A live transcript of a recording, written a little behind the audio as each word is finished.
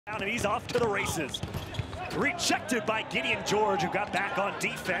And he's off to the races. Rejected by Gideon George, who got back on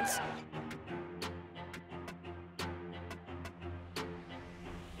defense.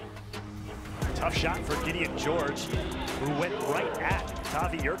 Tough shot for Gideon George, who went right at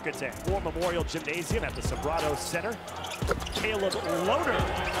Tavi Yurkate. War Memorial Gymnasium at the Sobrato Center. Caleb Loader,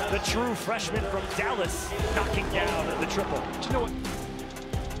 the true freshman from Dallas, knocking down the triple. Do you know what?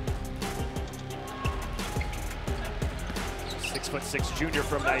 6'6" junior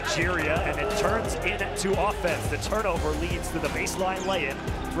from Nigeria, and it turns into offense. The turnover leads to the baseline lay-in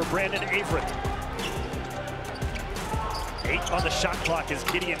for Brandon Avery. 8 on the shot clock as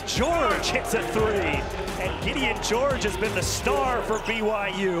Gideon George hits a 3. And Gideon George has been the star for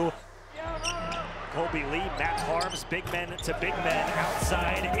BYU. Colby Lee, Matt Harms, big men to big men,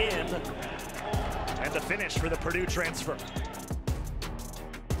 outside in. And the finish for the Purdue transfer.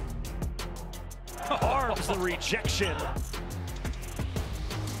 Harms, the rejection.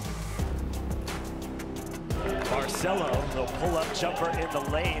 Barcelo, the pull-up jumper in the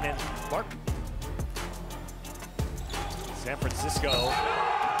lane, and Mark. San Francisco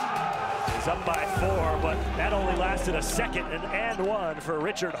is up by 4, but that only lasted a second, and one for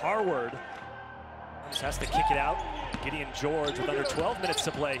Richard Harward. Just has to kick it out. Gideon George with under 12 minutes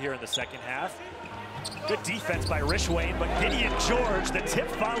to play here in the second half. Good defense by Rishwain, but Gideon George, the tip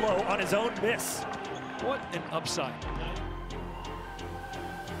follow on his own miss. What an upside.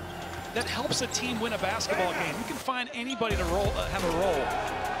 That helps a team win a basketball game. You can find anybody to have a role.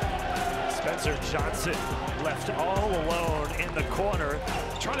 Spencer Johnson left all alone in the corner.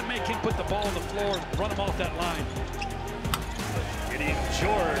 Try to make him put the ball on the floor and run him off that line. Gideon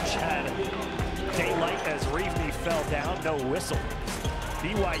George had daylight as Reevney fell down, no whistle.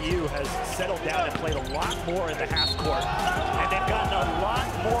 BYU has settled down and played a lot more in the half court. And they've gotten a lot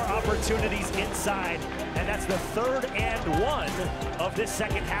more opportunities inside. And that's the 3rd and 1 of this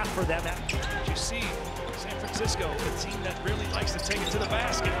second half for them. You see, San Francisco, a team that really likes to take it to the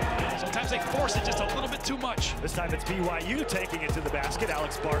basket. Sometimes they force it just a little bit too much. This time it's BYU taking it to the basket.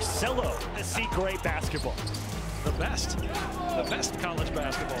 Alex Barcelo to see great basketball. The best college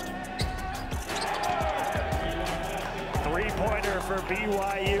basketball. Three-pointer for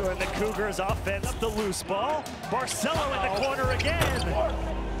BYU, and the Cougars offense up the loose ball. Barcelo in the corner again.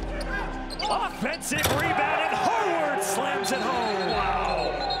 Offensive rebound, and Harward slams it home.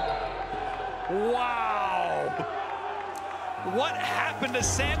 Wow. What happened to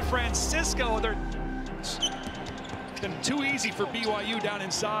San Francisco? They're been too easy for BYU down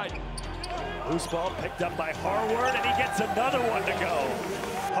inside. Loose ball picked up by Harward, and he gets another one to go.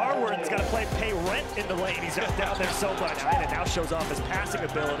 Harward's got to pay rent in the lane. He's got down there so much. And now shows off his passing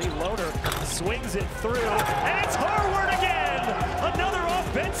ability. Loader swings it through, and it's Harward again! Another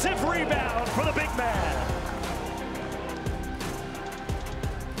offensive rebound for the big man.